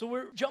So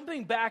we're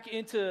jumping back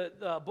into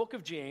the book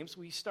of James.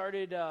 We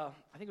started, I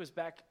think it was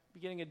back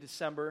beginning of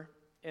December,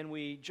 and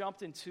we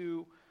jumped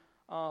into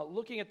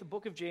looking at the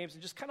book of James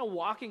and just kind of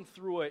walking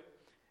through it.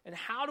 And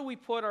how do we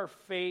put our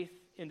faith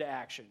into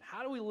action?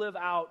 How do we live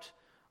out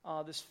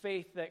this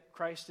faith that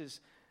Christ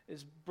is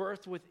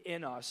birthed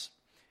within us?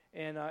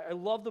 And I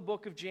love the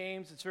book of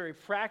James. It's very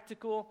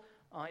practical.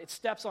 It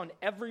steps on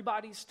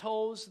everybody's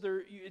toes.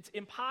 It's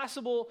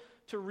impossible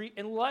to read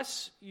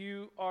unless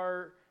you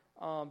are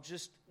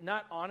just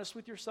not honest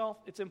with yourself.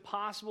 It's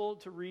impossible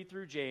to read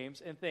through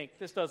James and think,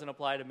 this doesn't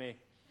apply to me.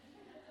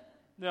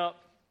 No,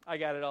 I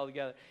got it all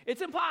together.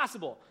 It's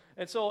impossible.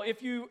 And so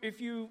if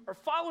you are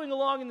following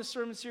along in the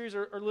sermon series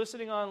or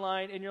listening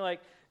online and you're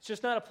like, it's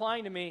just not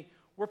applying to me,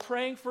 we're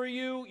praying for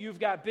you. You've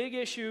got big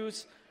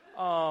issues.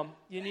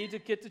 You need to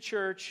get to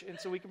church, and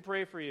so we can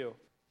pray for you.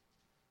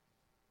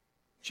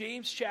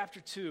 James chapter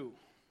 2,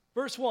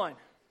 verse 1.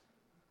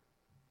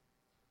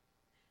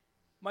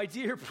 My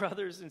dear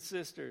brothers and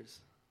sisters,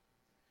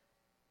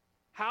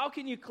 how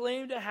can you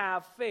claim to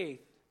have faith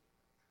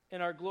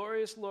in our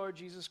glorious Lord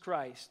Jesus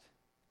Christ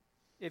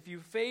if you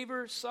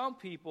favor some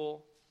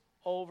people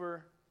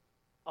over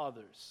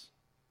others?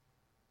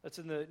 That's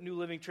in the New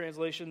Living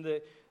Translation.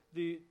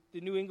 The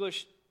New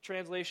English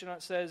translation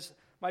says,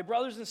 my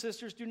brothers and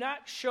sisters, do not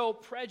show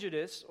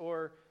prejudice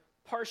or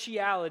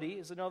partiality,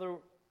 is another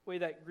way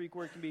that Greek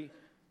word can be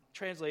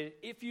translated,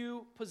 if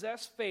you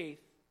possess faith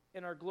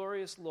in our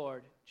glorious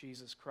Lord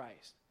Jesus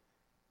Christ.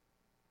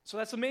 So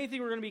that's the main thing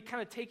we're going to be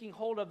kind of taking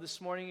hold of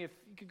this morning. If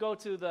you could go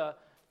to the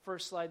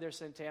first slide there,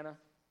 Santana.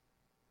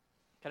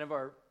 Kind of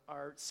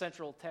our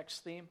central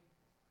text theme.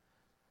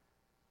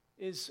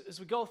 As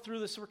we go through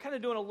this, so we're kind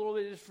of doing a little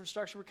bit of different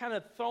structure. We're kind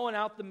of throwing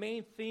out the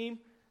main theme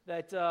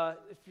that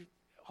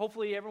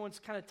hopefully everyone's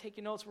kind of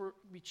taking notes. We'll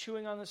be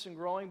chewing on this and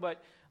growing.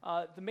 But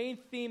the main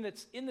theme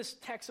that's in this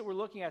text that we're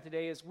looking at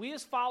today is we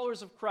as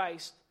followers of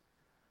Christ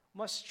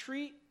must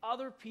treat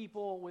other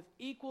people with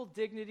equal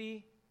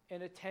dignity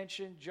and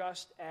attention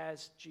just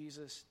as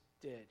Jesus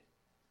did.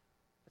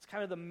 That's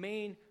kind of the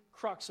main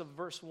crux of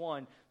verse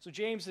 1. So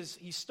James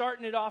he's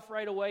starting it off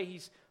right away.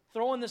 He's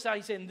throwing this out.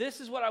 He's saying,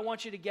 this is what I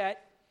want you to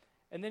get.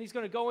 And then he's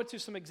going to go into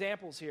some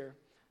examples here,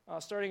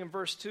 starting in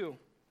verse 2.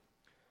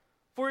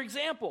 For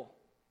example,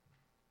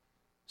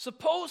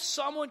 suppose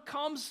someone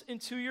comes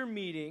into your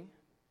meeting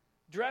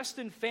dressed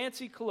in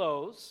fancy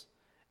clothes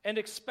and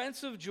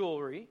expensive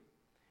jewelry,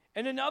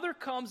 and another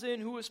comes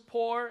in who is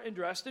poor and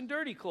dressed in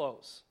dirty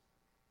clothes.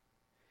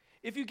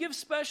 If you give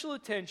special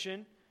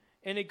attention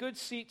and a good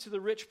seat to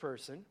the rich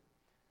person,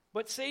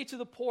 but say to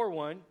the poor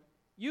one,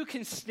 you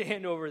can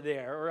stand over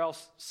there or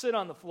else sit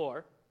on the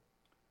floor,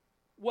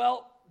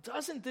 well,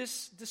 doesn't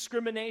this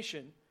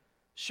discrimination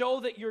show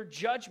that your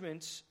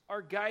judgments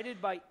are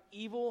guided by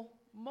evil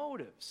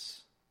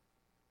motives?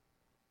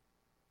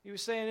 He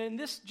was saying, and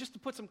this, just to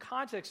put some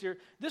context here,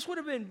 this would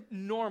have been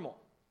normal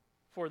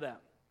for them.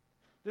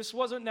 This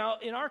wasn't, now,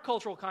 in our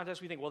cultural context,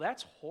 we think, well,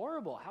 that's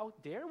horrible. How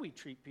dare we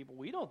treat people?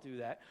 We don't do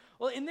that.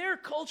 Well, in their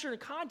culture and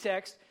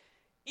context,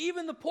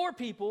 even the poor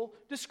people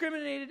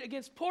discriminated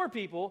against poor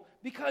people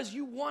because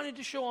you wanted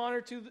to show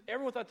honor to,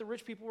 everyone thought the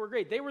rich people were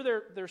great. They were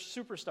their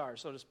superstars,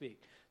 so to speak.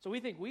 So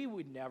we think we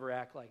would never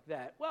act like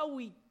that. Well,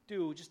 we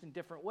do, just in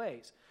different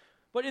ways.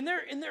 But in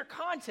their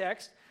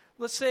context,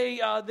 let's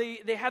say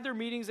they had their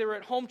meetings, they were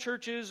at home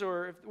churches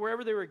or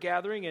wherever they were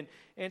gathering,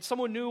 and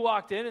someone new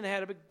walked in and they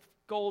had a big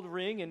gold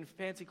ring and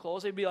fancy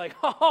clothes. They'd be like,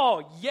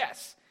 oh,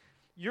 yes,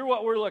 you're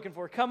what we're looking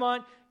for. Come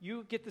on,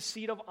 you get the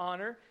seat of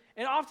honor.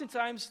 And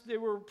oftentimes, they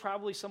were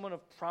probably someone of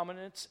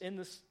prominence in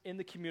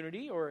the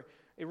community or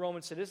a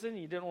Roman citizen, and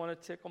you didn't want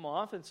to tick them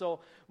off. And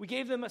so we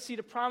gave them a seat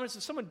of prominence.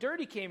 If someone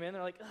dirty came in,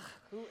 they're like,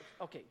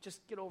 okay,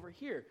 just get over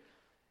here.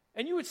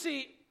 And you would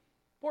see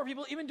poor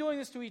people even doing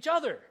this to each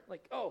other.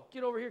 Like, oh,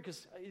 get over here,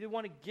 because they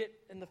want to get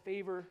in the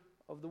favor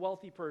of the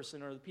wealthy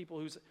person or the people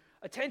whose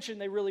attention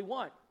they really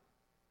want.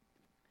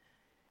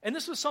 And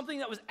this was something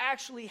that was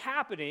actually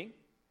happening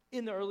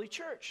in the early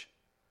church.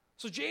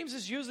 So James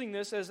is using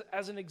this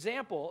as an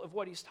example of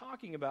what he's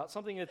talking about,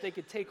 something that they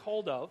could take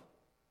hold of.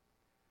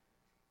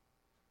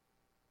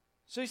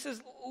 So he says,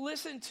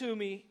 listen to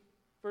me,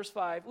 verse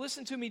 5,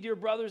 listen to me, dear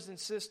brothers and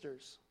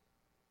sisters.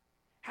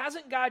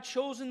 Hasn't God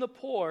chosen the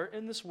poor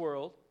in this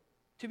world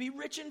to be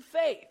rich in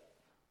faith?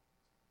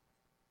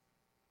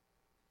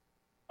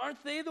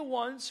 Aren't they the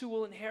ones who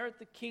will inherit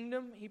the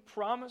kingdom he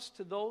promised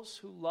to those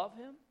who love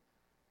him?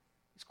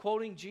 He's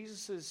quoting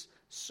Jesus'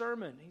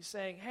 sermon. He's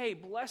saying, hey,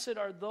 blessed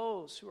are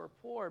those who are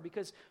poor,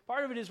 because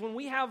part of it is when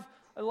we have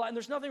a lot, and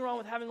there's nothing wrong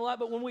with having a lot,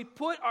 but when we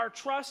put our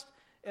trust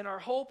and our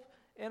hope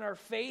and our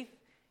faith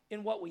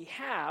in what we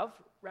have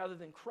rather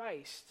than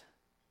Christ,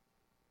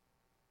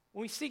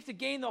 when we seek to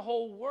gain the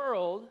whole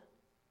world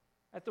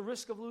at the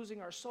risk of losing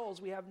our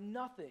souls, we have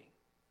nothing.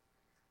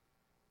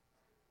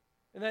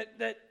 And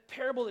that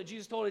parable that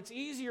Jesus told, it's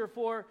easier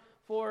for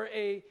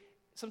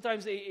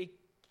sometimes a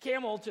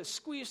camel to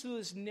squeeze through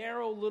this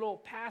narrow little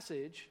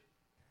passage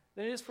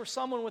than it is for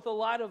someone with a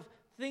lot of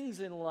things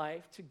in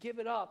life to give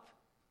it up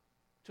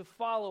to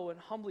follow and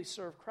humbly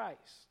serve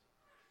Christ.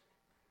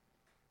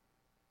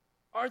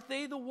 Aren't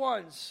they the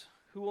ones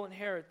who will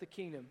inherit the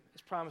kingdom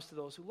as promised to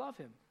those who love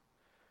him?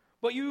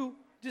 But you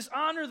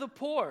dishonor the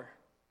poor.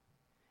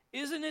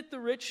 Isn't it the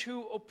rich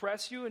who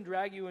oppress you and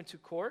drag you into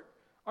court?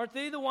 Aren't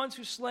they the ones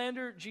who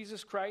slander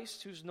Jesus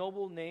Christ, whose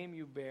noble name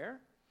you bear?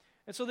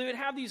 And so they would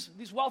have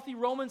these wealthy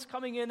Romans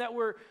coming in that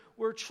were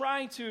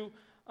trying to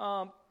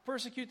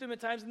persecute them at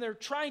times, and they're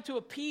trying to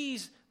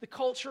appease the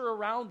culture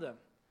around them.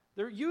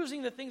 They're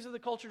using the things of the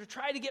culture to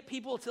try to get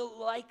people to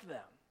like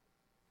them.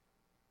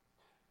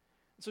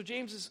 And so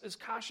James is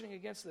cautioning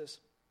against this.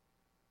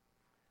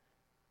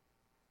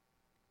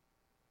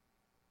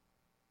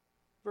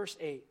 Verse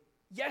 8,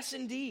 yes,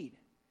 indeed,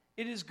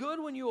 it is good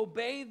when you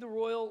obey the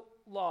royal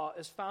law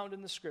as found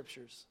in the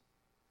Scriptures.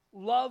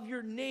 Love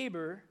your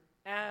neighbor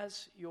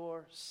as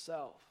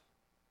yourself.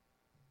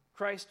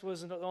 Christ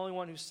wasn't the only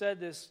one who said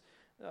this.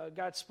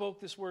 God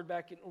spoke this word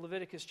back in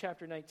Leviticus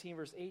chapter 19,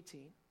 verse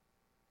 18.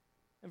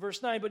 And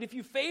verse 9, but if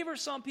you favor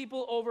some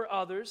people over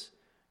others,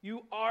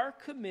 you are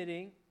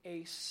committing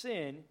a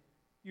sin.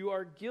 You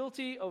are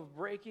guilty of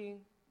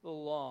breaking the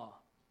law.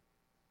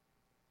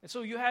 And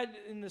so you had,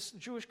 in this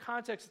Jewish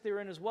context that they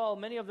were in as well,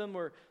 many of them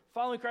were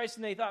following Christ,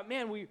 and they thought,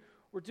 man,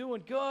 we're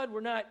doing good.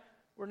 We're not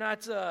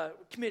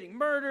committing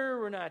murder.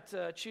 We're not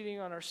cheating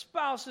on our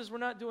spouses. We're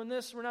not doing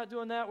this. We're not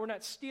doing that. We're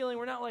not stealing.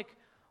 We're not like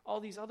all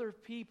these other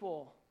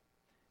people.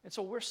 And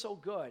so we're so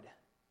good.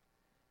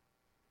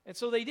 And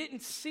so they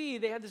didn't see,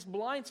 they had this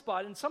blind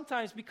spot. And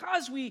sometimes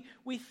because we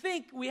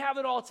think we have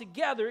it all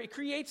together, it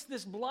creates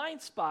this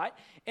blind spot,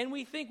 and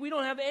we think we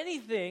don't have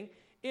anything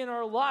in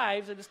our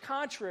lives that is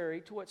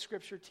contrary to what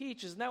Scripture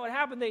teaches. And that what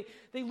happened,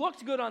 they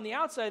looked good on the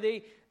outside.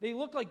 They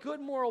looked like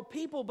good moral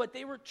people, but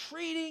they were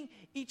treating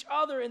each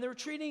other and they were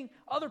treating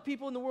other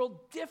people in the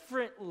world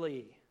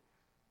differently.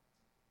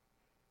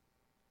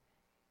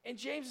 And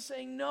James is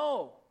saying,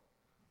 no,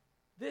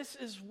 this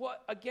is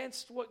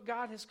against what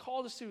God has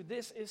called us to.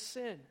 This is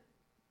sin.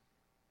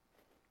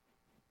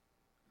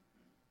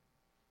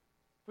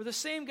 For the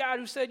same God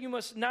who said you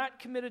must not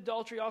commit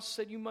adultery also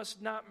said you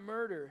must not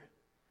murder.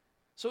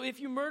 So if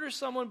you murder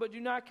someone but do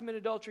not commit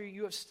adultery,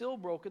 you have still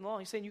broken the law.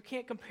 He's saying you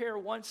can't compare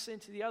one sin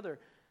to the other.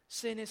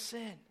 Sin is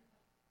sin.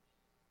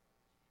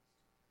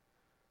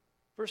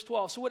 Verse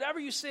 12, so whatever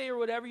you say or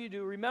whatever you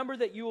do, remember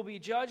that you will be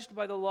judged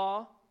by the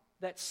law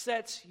that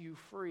sets you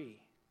free.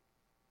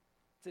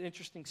 It's an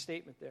interesting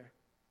statement there.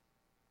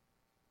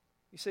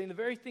 He's saying the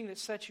very thing that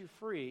sets you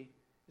free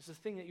is the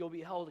thing that you'll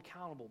be held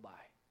accountable by.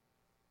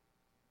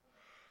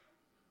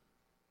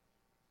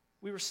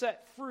 We were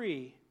set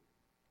free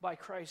by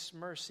Christ's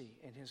mercy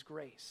and his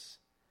grace.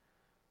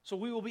 So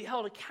we will be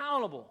held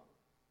accountable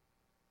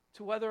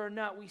to whether or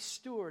not we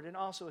steward and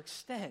also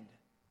extend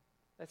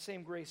that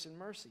same grace and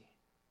mercy.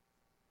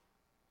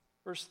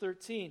 Verse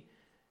 13,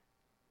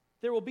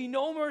 there will be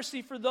no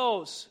mercy for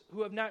those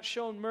who have not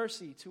shown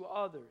mercy to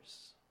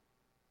others.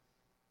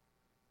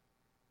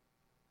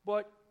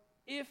 But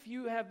if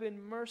you have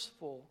been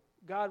merciful,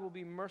 God will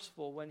be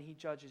merciful when he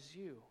judges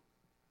you.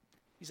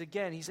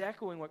 He's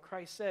echoing what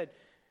Christ said.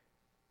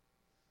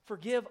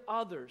 Forgive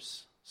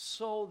others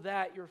so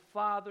that your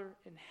Father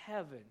in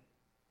heaven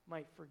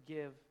might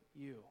forgive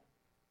you.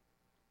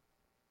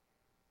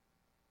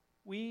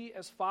 We,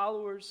 as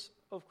followers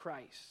of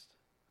Christ,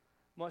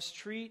 must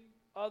treat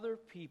other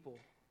people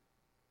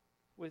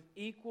with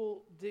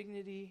equal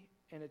dignity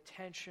and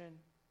attention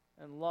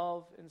and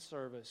love and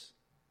service,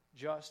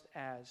 just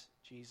as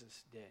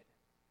Jesus did.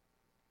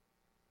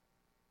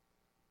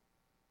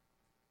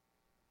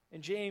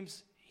 And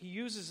James, he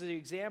uses the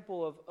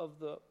example of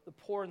the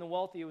poor and the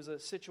wealthy. It was a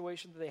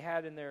situation that they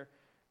had in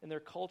their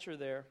culture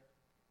there.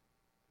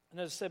 And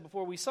as I said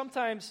before,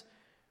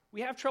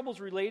 we have troubles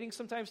relating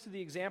sometimes to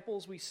the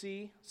examples we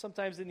see,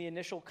 sometimes in the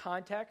initial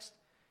context,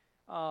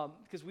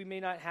 because we may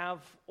not have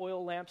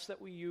oil lamps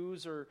that we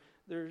use, or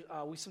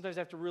we sometimes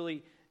have to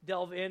really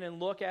delve in and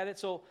look at it.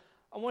 So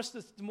I want us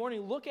this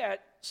morning to look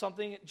at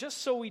something just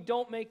so we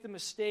don't make the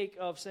mistake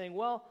of saying,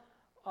 well,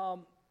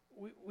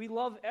 we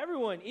love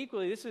everyone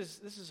equally. This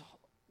is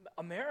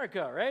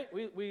America, right?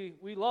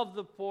 We love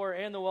the poor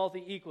and the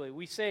wealthy equally.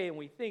 We say and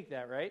we think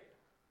that, right?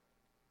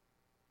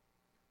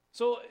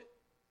 So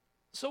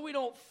we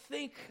don't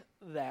think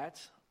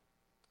that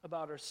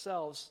about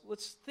ourselves.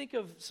 Let's think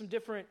of some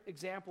different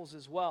examples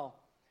as well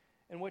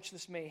in which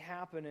this may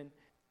happen. And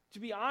to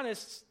be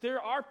honest,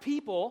 there are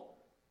people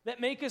that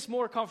make us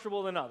more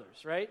comfortable than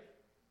others, right?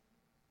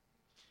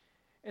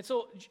 And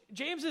so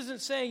James isn't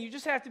saying you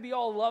just have to be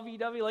all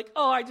lovey-dovey, like,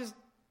 I just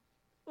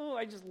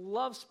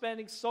love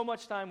spending so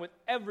much time with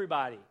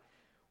everybody.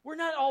 We're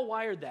not all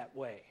wired that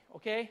way,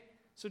 okay?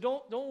 So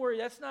don't worry,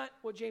 that's not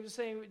what James is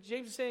saying.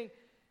 James is saying,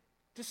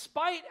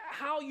 despite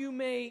how you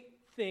may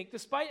think,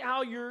 despite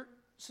how your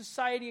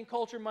society and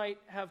culture might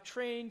have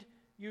trained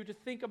you to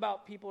think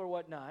about people or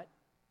whatnot,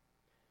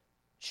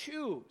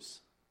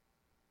 choose.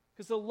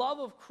 Because the love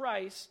of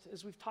Christ,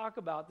 as we've talked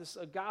about, this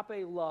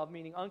agape love,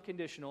 meaning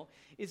unconditional,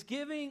 is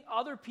giving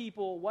other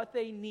people what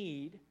they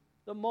need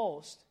the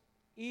most,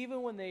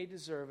 even when they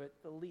deserve it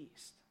the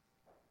least.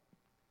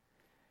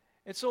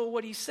 And so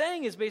what he's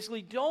saying is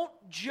basically don't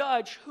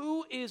judge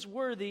who is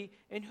worthy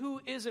and who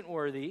isn't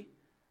worthy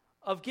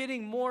of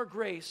getting more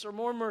grace or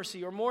more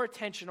mercy or more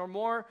attention or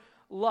more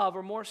love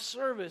or more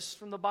service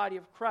from the body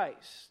of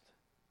Christ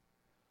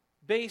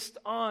based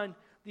on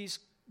these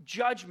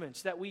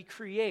judgments that we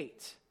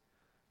create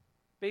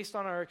based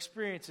on our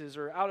experiences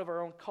or out of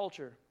our own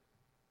culture.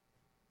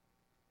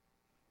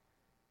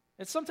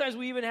 And sometimes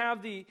we even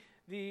have the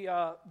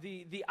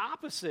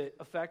opposite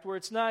effect, where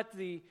it's not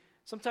the.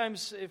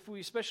 Sometimes,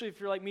 especially if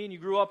you're like me and you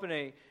grew up in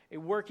a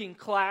working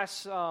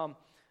class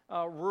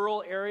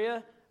rural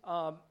area,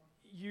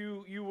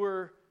 you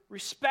were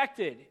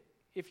respected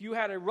if you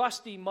had a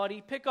rusty,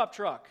 muddy pickup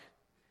truck,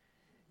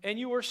 and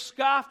you were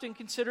scoffed and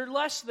considered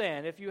less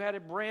than if you had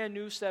a brand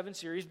new 7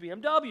 Series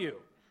BMW.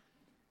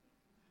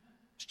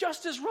 It's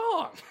just as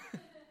wrong.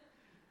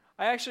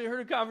 I actually heard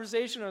a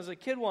conversation when I was a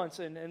kid once,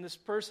 and this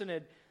person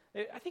had,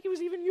 I think it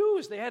was even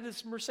used, they had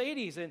this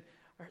Mercedes, and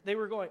they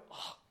were going,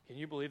 oh, can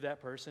you believe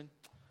that person?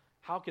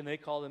 How can they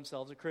call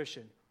themselves a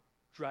Christian?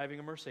 Driving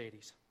a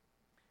Mercedes.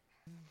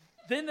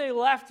 Then they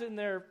left in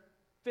their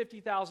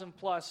 50,000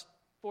 plus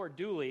Ford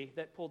Dually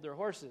that pulled their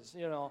horses,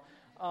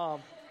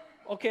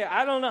 Okay,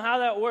 I don't know how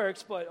that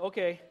works, but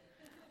okay.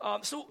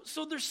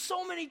 So there's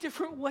so many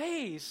different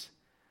ways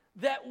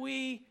that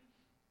we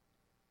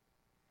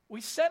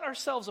set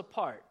ourselves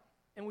apart,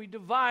 and we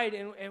divide,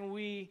 and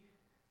we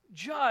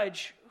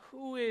judge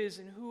who is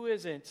and who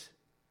isn't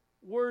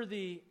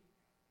worthy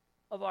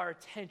of our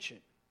attention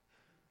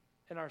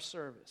and our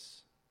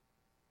service.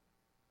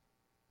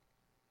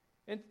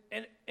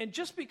 And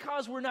just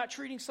because we're not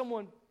treating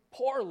someone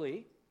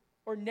poorly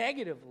or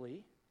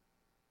negatively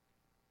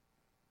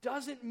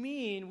doesn't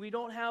mean we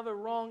don't have a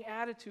wrong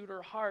attitude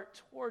or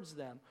heart towards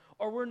them,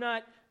 or we're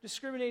not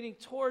discriminating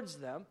towards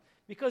them,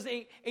 because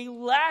a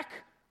lack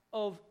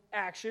of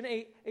action,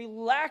 a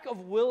lack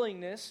of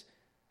willingness,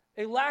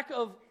 a lack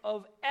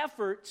of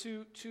effort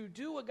to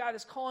do what God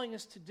is calling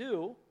us to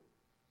do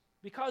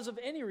because of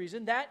any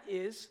reason, that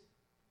is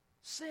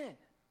sin.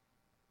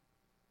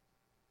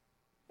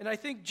 And I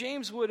think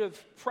James would have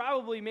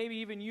probably maybe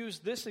even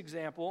used this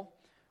example.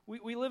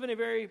 We live in a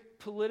very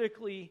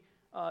politically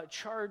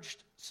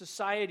charged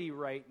society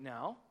right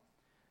now,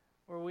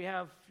 where we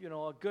have,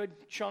 a good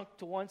chunk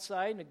to one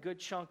side and a good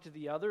chunk to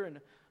the other, and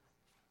a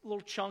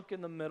little chunk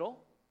in the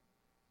middle.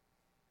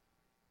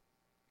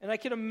 And I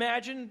can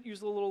imagine,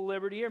 use a little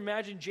liberty here,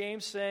 imagine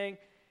James saying,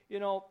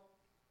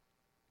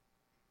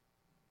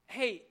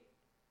 hey,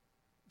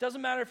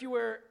 doesn't matter if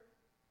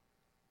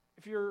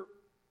you're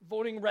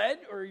voting red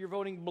or you're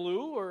voting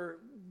blue or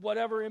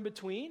whatever in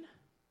between.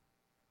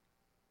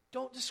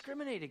 Don't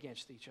discriminate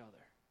against each other.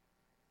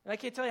 And I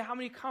can't tell you how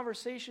many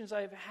conversations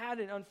I've had,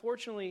 and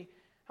unfortunately,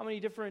 how many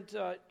different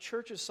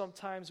churches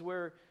sometimes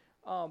where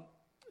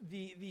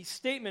the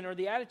statement or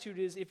the attitude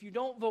is, if you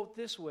don't vote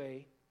this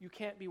way, you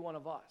can't be one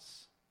of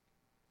us.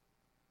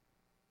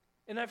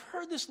 And I've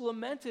heard this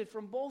lamented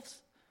from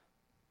both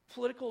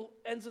political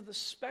ends of the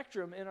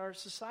spectrum in our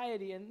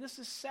society, and this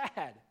is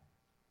sad.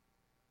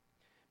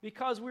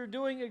 Because we're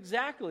doing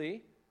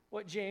exactly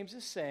what James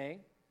is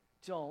saying,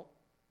 don't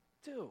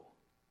do.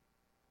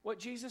 What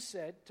Jesus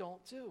said,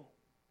 don't do.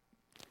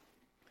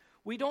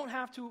 We don't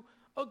have to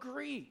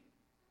agree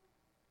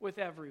with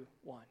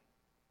everyone.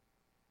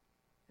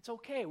 It's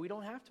okay, we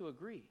don't have to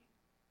agree.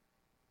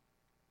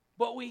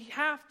 But we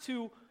have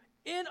to,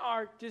 in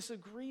our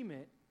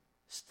disagreement,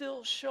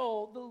 still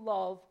show the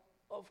love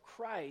of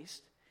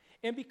Christ.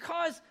 And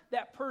because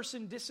that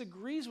person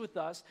disagrees with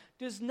us,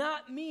 does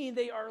not mean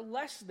they are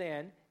less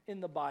than in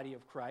the body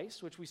of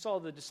Christ, which we saw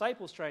the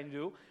disciples trying to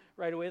do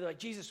right away. They're like,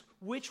 Jesus,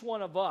 which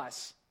one of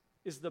us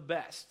is the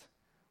best?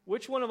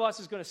 Which one of us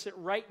is going to sit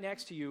right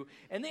next to you?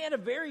 And they had a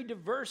very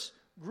diverse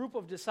group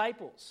of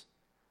disciples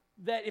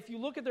that, if you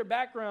look at their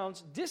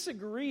backgrounds,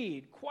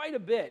 disagreed quite a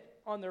bit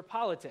on their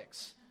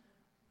politics.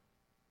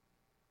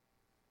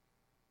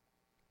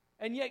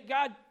 And yet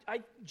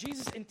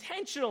Jesus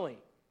intentionally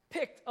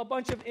picked a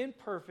bunch of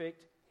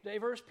imperfect,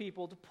 diverse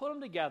people to put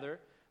them together,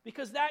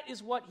 because that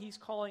is what he's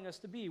calling us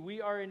to be.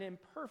 We are an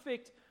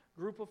imperfect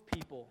group of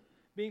people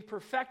being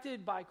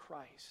perfected by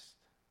Christ,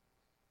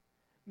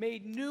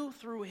 made new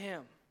through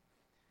him.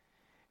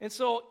 And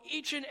so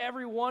each and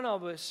every one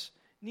of us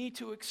need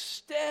to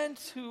extend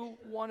to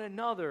one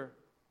another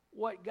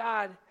what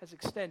God has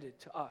extended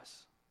to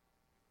us.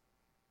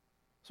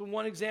 So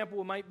one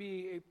example might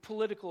be a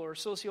political or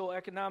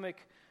socioeconomic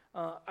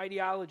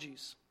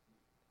ideologies.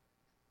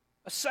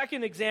 A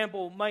second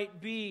example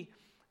might be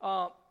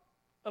of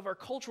our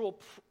cultural,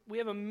 we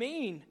have a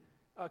main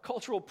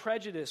cultural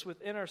prejudice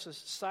within our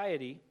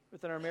society,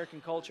 within our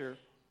American culture,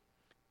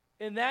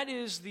 and that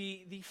is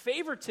the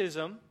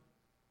favoritism,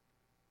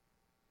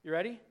 you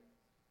ready,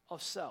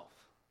 of self.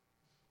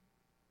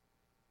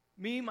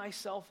 Me,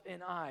 myself,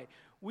 and I.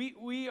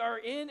 We are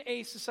in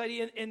a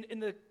society, in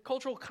the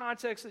cultural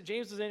context that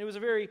James was in, it was a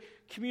very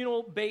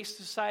communal-based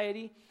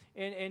society,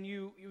 and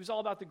it was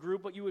all about the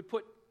group, but you would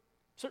put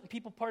certain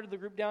people part of the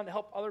group down to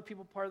help other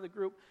people part of the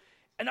group.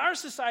 In our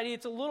society,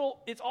 it's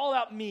all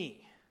about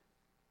me.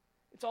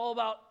 It's all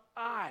about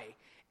I.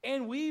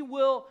 And we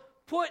will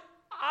put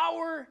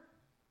our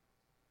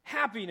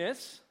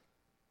happiness,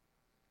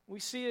 we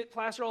see it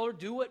plastered all over,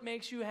 do what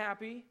makes you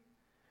happy.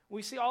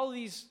 We see all of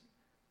these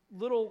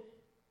little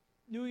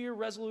New Year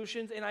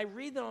resolutions, and I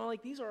read them, and I'm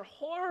like, these are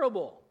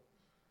horrible.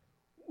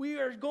 We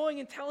are going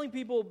and telling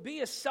people,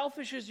 be as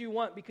selfish as you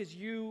want because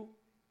you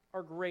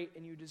are great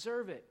and you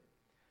deserve it.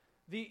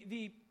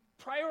 The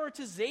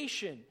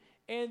prioritization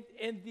and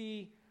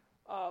the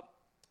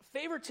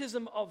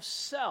favoritism of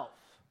self.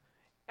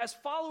 As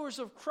followers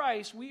of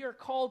Christ, we are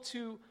called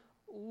to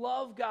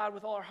love God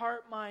with all our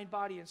heart, mind,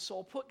 body, and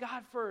soul. Put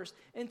God first,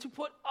 and to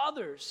put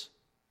others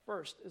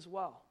first as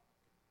well.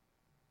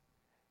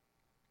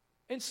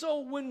 And so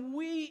when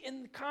we,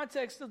 in the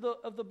context of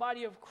the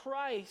body of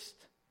Christ,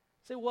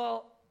 say,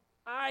 well,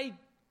 I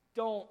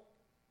don't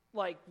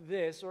like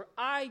this, or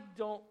I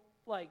don't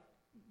like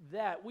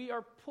that, we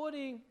are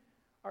putting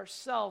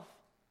ourselves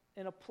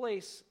in a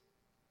place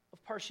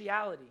of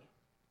partiality.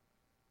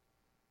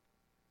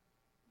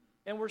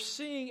 And we're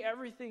seeing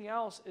everything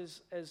else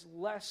as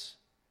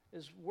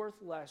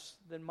worth less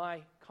than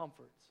my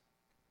comforts.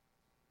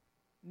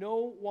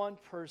 No one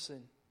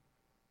person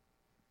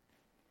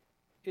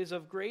is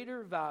of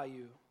greater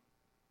value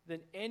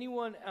than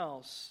anyone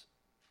else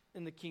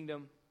in the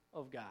kingdom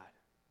of God.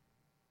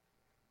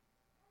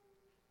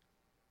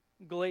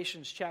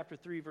 Galatians chapter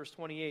 3, verse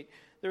 28.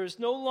 There is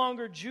no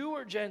longer Jew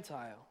or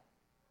Gentile,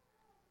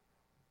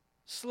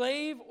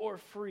 slave or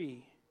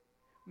free,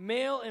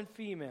 male and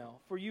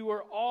female, for you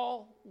are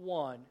all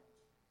one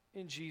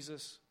in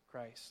Jesus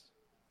Christ.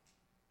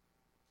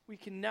 We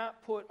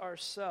cannot put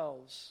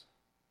ourselves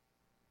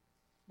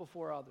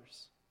before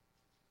others.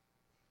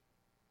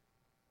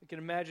 I can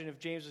imagine if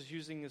James was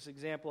using this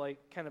example, I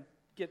kind of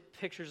get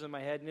pictures in my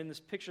head, and in this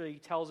picture he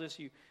tells us,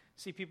 you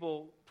see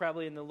people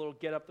probably in the little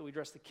get-up that we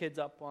dress the kids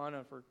up on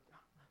for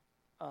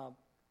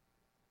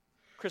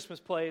Christmas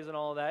plays and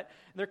all of that.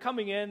 And they're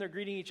coming in, they're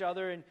greeting each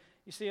other, and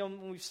you see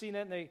them, we've seen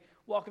it, and they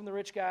welcome the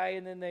rich guy,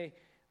 and then they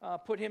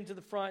put him to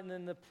the front, and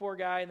then the poor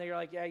guy, and they're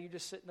like, yeah, you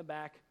just sit in the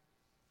back.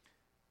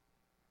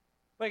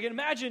 But I can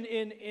imagine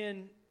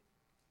if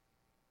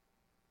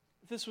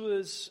this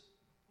was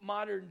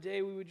modern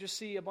day, we would just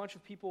see a bunch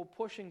of people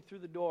pushing through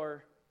the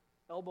door,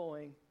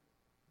 elbowing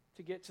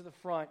to get to the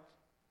front,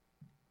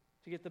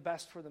 to get the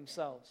best for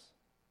themselves.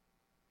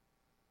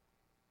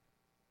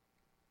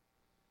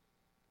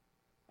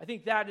 I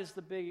think that is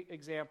the big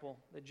example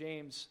that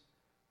James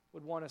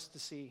would want us to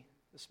see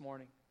this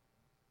morning.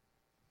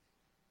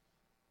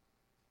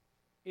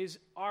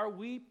 Are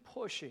we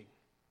pushing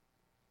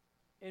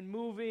and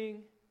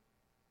moving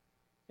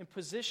and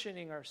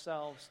positioning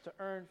ourselves to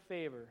earn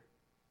favor,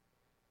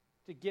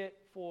 to get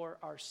for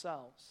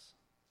ourselves?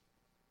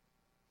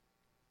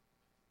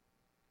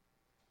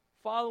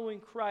 Following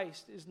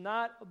Christ is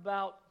not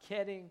about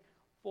getting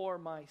for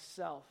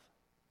myself.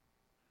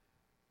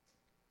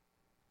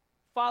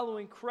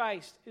 Following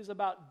Christ is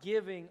about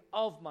giving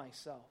of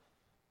myself.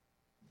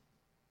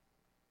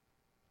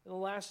 And the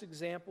last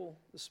example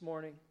this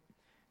morning,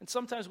 and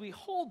sometimes we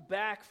hold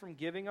back from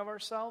giving of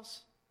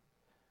ourselves,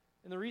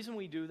 and the reason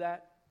we do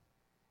that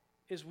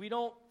is we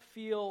don't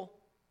feel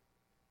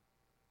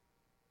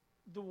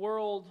the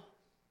world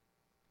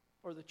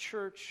or the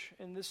church,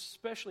 and this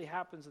especially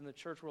happens in the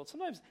church world.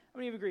 Sometimes, how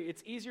many of you agree,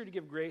 it's easier to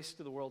give grace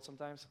to the world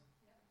sometimes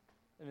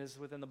than it is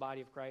within the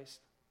body of Christ?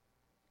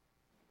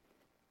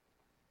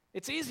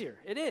 It's easier.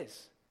 It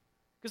is.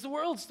 Because the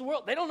world's the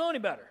world. They don't know any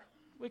better.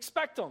 We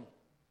expect them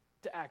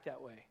to act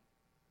that way.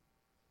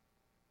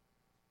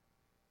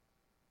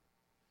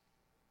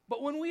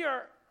 But when we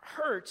are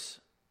hurt,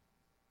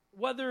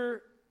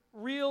 whether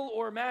real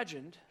or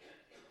imagined,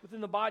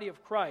 within the body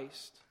of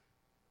Christ,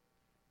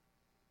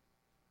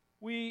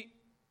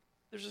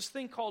 there's this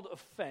thing called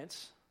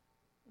offense.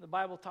 The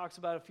Bible talks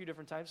about it a few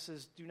different times. It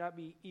says, do not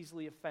be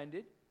easily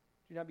offended.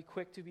 Do not be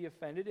quick to be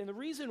offended. And the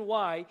reason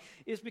why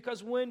is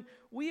because when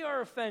we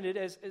are offended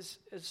as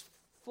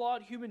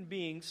flawed human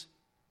beings,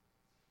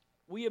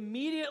 we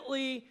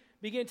immediately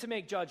begin to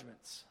make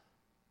judgments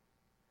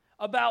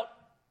about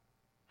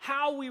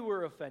how we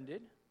were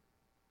offended,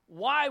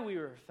 why we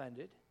were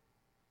offended,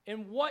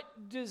 and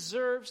what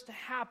deserves to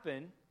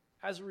happen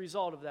as a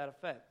result of that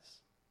offense.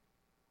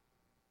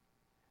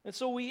 And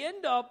so we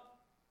end up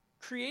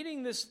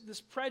creating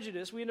this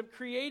prejudice. We end up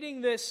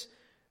creating this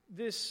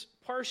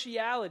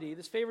partiality,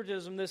 this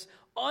favoritism, this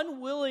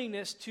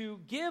unwillingness to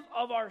give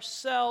of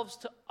ourselves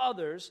to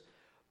others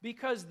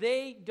because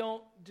they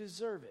don't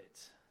deserve it.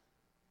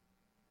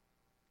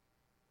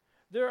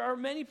 There are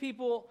many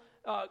people,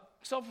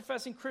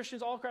 self-professing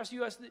Christians all across the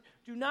U.S. that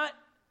do not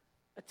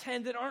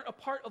attend, that aren't a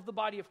part of the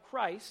body of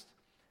Christ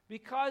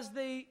because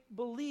they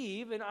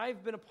believe, and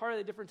I've been a part of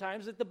it at different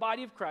times, that the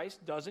body of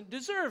Christ doesn't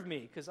deserve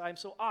me because I'm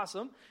so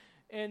awesome,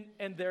 and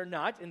they're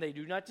not, and they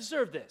do not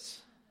deserve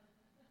this.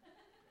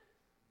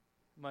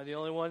 Am I the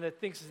only one that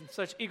thinks in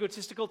such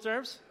egotistical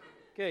terms?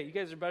 Okay, you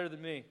guys are better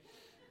than me.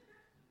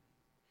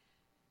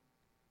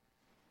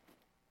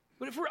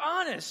 But if we're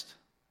honest,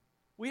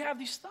 we have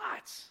these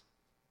thoughts.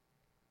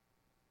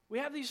 We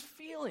have these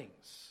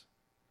feelings.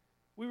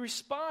 we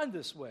respond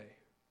this way.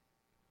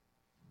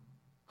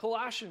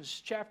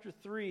 Colossians chapter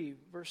 3,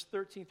 verse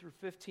 13 through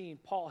 15,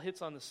 Paul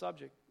hits on the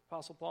subject,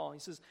 Apostle Paul. He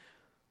says,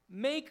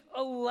 make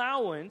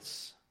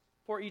allowance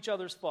for each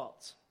other's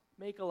faults.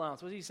 Make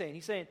allowance. What is he saying?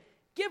 He's saying,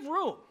 give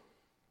room.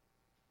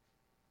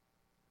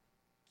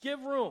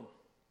 Give room.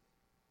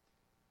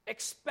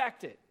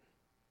 Expect it.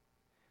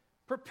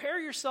 Prepare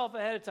yourself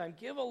ahead of time.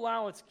 Give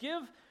allowance.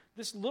 Give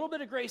this little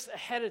bit of grace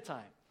ahead of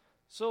time.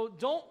 So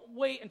don't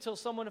wait until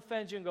someone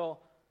offends you and go,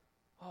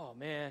 oh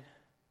man.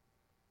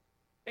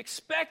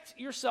 Expect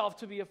yourself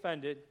to be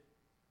offended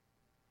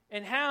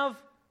and have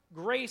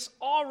grace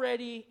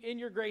already in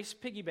your grace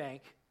piggy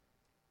bank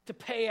to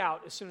pay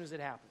out as soon as it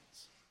happens.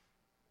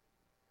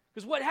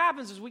 Because what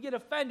happens is we get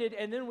offended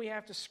and then we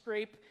have to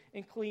scrape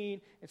and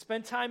clean and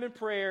spend time in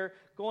prayer,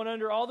 going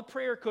under all the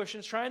prayer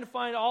cushions, trying to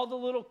find all the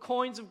little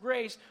coins of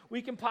grace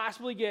we can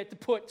possibly get to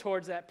put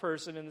towards that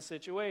person in the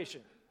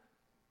situation.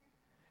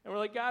 And we're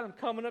like, God, I'm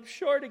coming up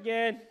short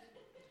again.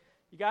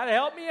 You got to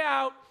help me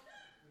out.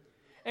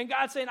 And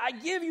God's saying, I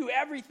give you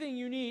everything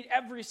you need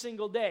every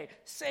single day.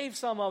 Save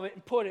some of it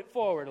and put it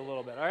forward a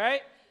little bit, all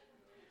right?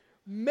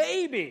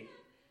 Maybe,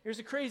 here's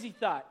a crazy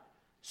thought,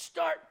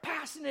 start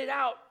passing it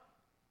out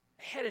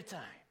ahead of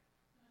time.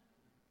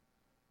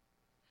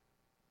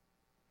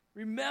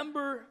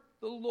 Remember,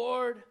 the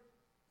Lord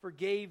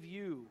forgave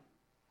you,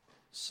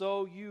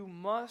 so you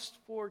must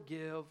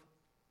forgive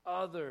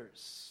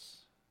others.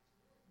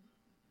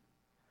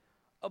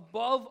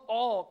 Above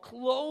all,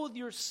 clothe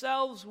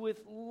yourselves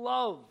with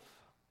love.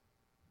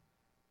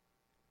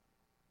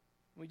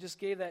 We just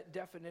gave that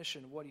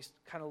definition of what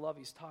kind of love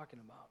he's talking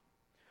about,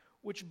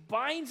 which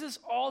binds us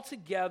all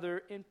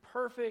together in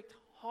perfect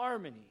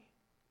harmony.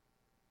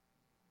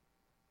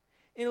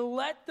 And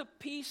let the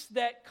peace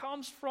that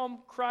comes from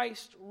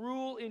Christ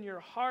rule in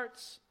your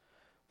hearts,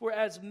 for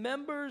as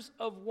members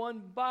of one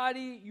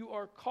body you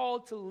are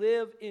called to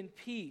live in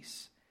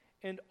peace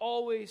and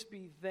always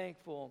be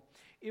thankful.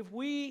 If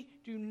we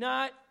do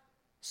not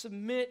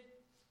submit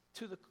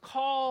to the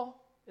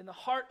call in the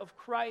heart of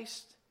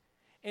Christ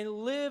and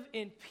live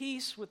in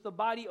peace with the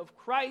body of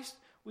Christ,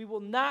 we will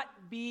not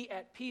be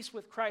at peace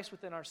with Christ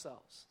within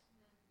ourselves.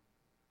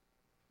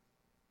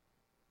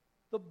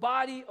 The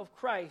body of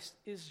Christ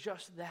is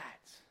just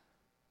that.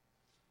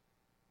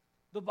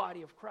 The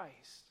body of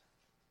Christ.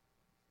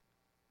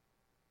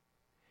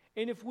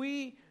 And if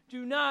we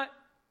do not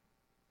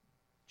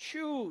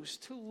choose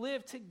to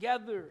live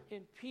together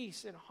in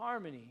peace and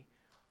harmony,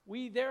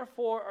 we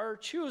therefore are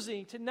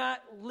choosing to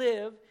not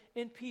live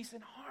in peace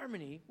and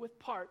harmony with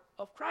part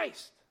of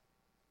Christ.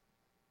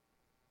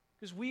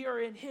 Because we are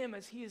in him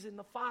as he is in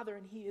the Father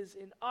and he is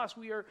in us.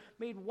 We are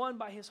made one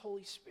by his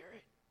Holy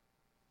Spirit.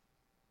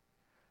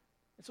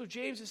 And so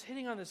James is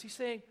hitting on this. He's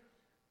saying,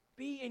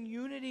 be in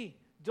unity.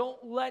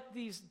 Don't let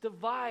these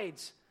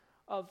divides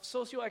of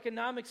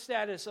socioeconomic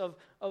status, of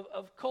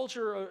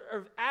culture, or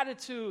of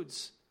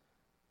attitudes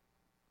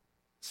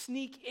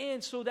sneak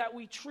in so that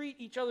we treat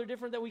each other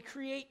different, that we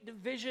create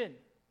division.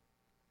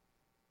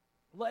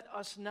 Let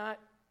us not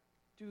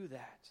do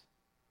that.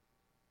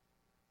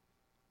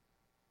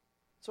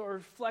 So our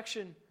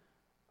reflection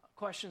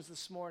questions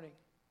this morning.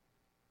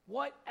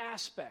 What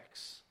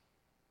aspects,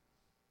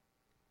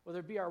 whether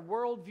it be our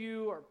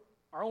worldview or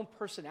our own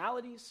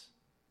personalities,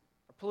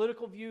 our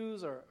political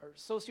views, or our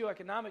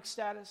socioeconomic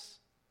status,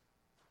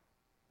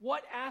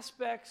 what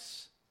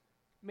aspects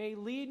may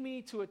lead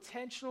me to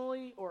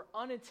intentionally or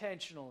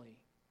unintentionally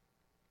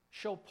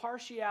show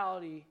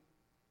partiality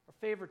or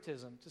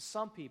favoritism to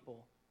some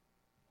people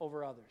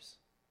over others?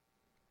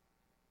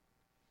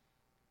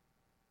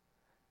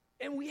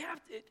 And we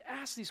have to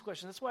ask these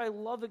questions. That's why I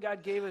love that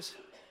God gave us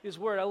his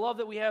word. I love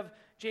that we have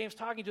James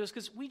talking to us,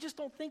 because we just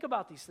don't think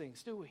about these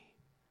things, do we?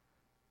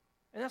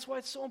 And that's why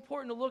it's so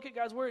important to look at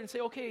God's word and say,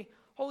 okay,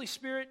 Holy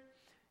Spirit,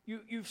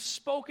 you've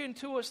spoken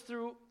to us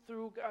through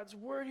God's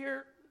word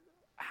here.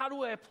 How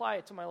do I apply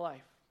it to my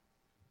life?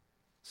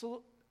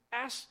 So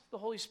ask the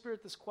Holy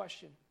Spirit this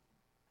question.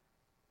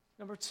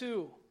 Number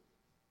 2,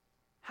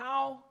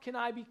 how can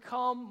I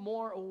become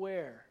more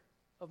aware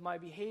of my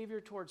behavior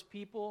towards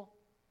people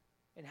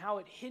and how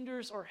it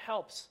hinders or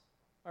helps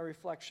my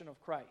reflection of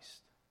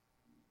Christ?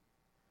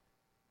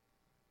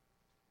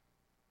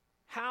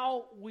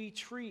 How we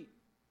treat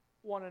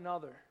one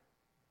another,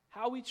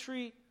 how we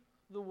treat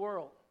the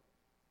world,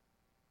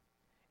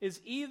 is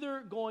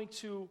either going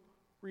to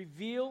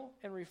reveal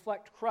and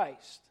reflect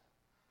Christ,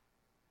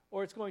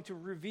 or it's going to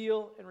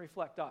reveal and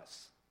reflect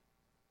us.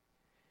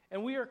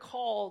 And we are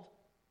called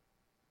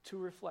to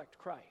reflect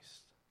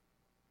Christ.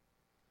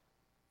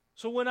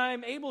 So when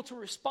I'm able to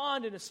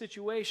respond in a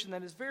situation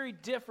that is very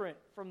different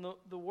from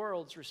the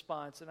world's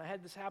response, and I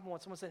had this happen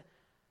once, someone said,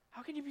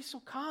 how can you be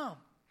so calm?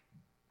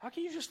 How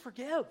can you just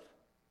forgive?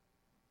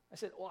 I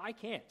said, well, I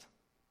can't.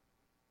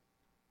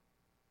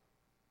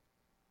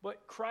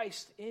 But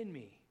Christ in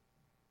me,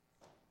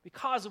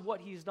 because of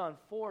what he's done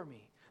for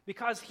me,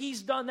 because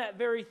he's done that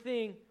very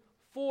thing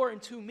for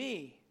and to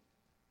me,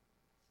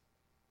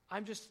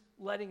 I'm just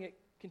letting it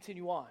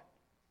continue on.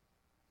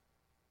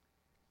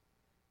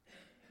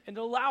 And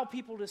to allow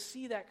people to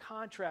see that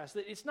contrast,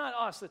 that it's not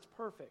us that's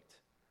perfect.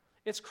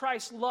 It's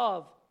Christ's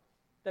love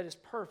that is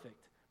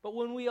perfect. But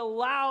when we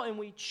allow and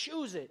we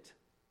choose it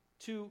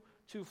to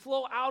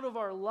flow out of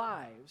our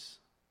lives,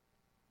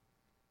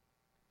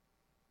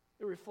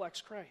 it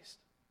reflects Christ.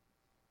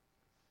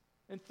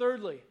 And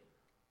thirdly,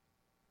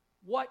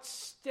 what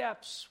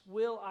steps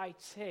will I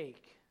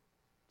take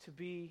to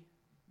be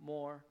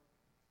more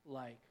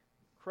like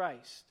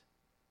Christ?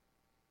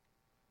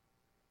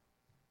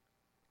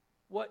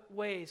 What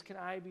ways can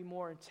I be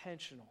more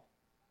intentional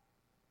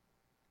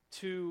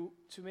to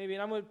maybe,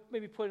 and I'm going to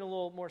maybe put in a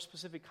little more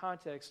specific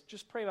context,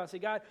 just pray about it. Say,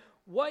 God,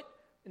 what,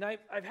 and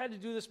I've had to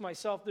do this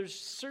myself, there's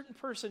certain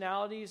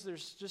personalities,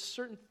 there's just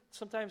certain,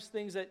 sometimes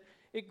things that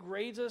it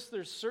grades us,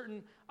 there's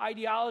certain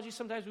ideologies,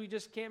 sometimes we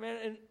just can't,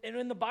 and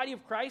in the body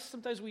of Christ,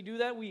 sometimes we do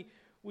that, we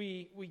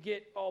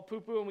get all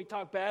poo-poo and we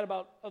talk bad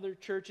about other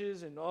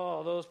churches and,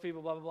 oh, those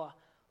people, blah, blah, blah.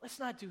 Let's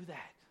not do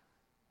that.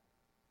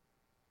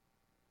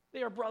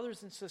 They are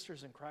brothers and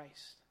sisters in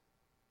Christ.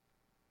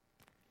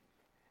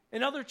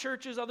 In other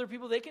churches, other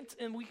people,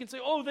 we can say,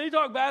 oh, they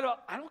talk bad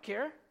about, I don't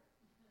care.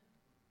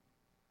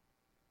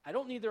 I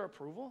don't need their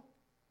approval.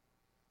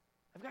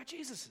 I've got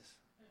Jesus's.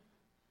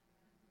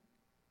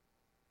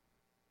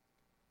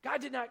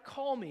 God did not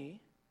call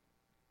me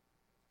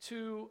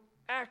to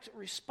act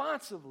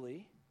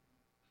responsibly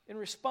in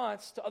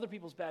response to other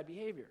people's bad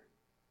behavior.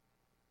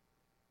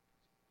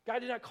 God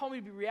did not call me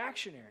to be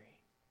reactionary.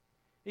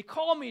 He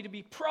called me to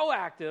be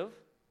proactive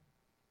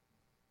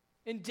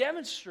in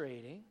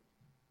demonstrating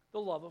the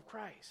love of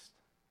Christ.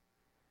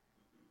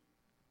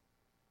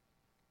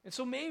 And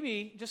so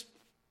maybe just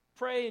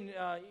pray, and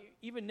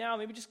even now,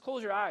 maybe just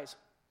close your eyes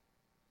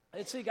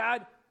and say,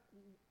 God,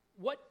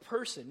 what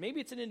person?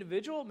 Maybe it's an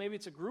individual, maybe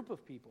it's a group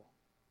of people.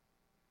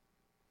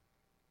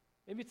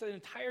 Maybe it's an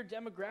entire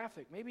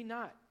demographic, maybe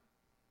not.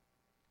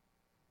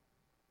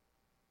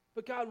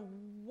 But God,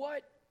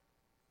 what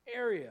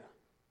area,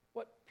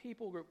 what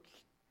people group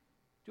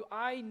do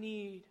I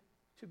need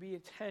to be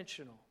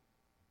intentional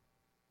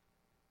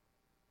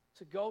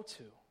to go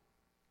to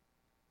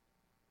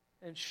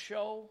and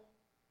show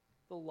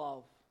the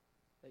love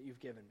that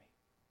you've given me?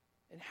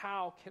 And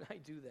how can I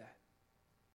do that?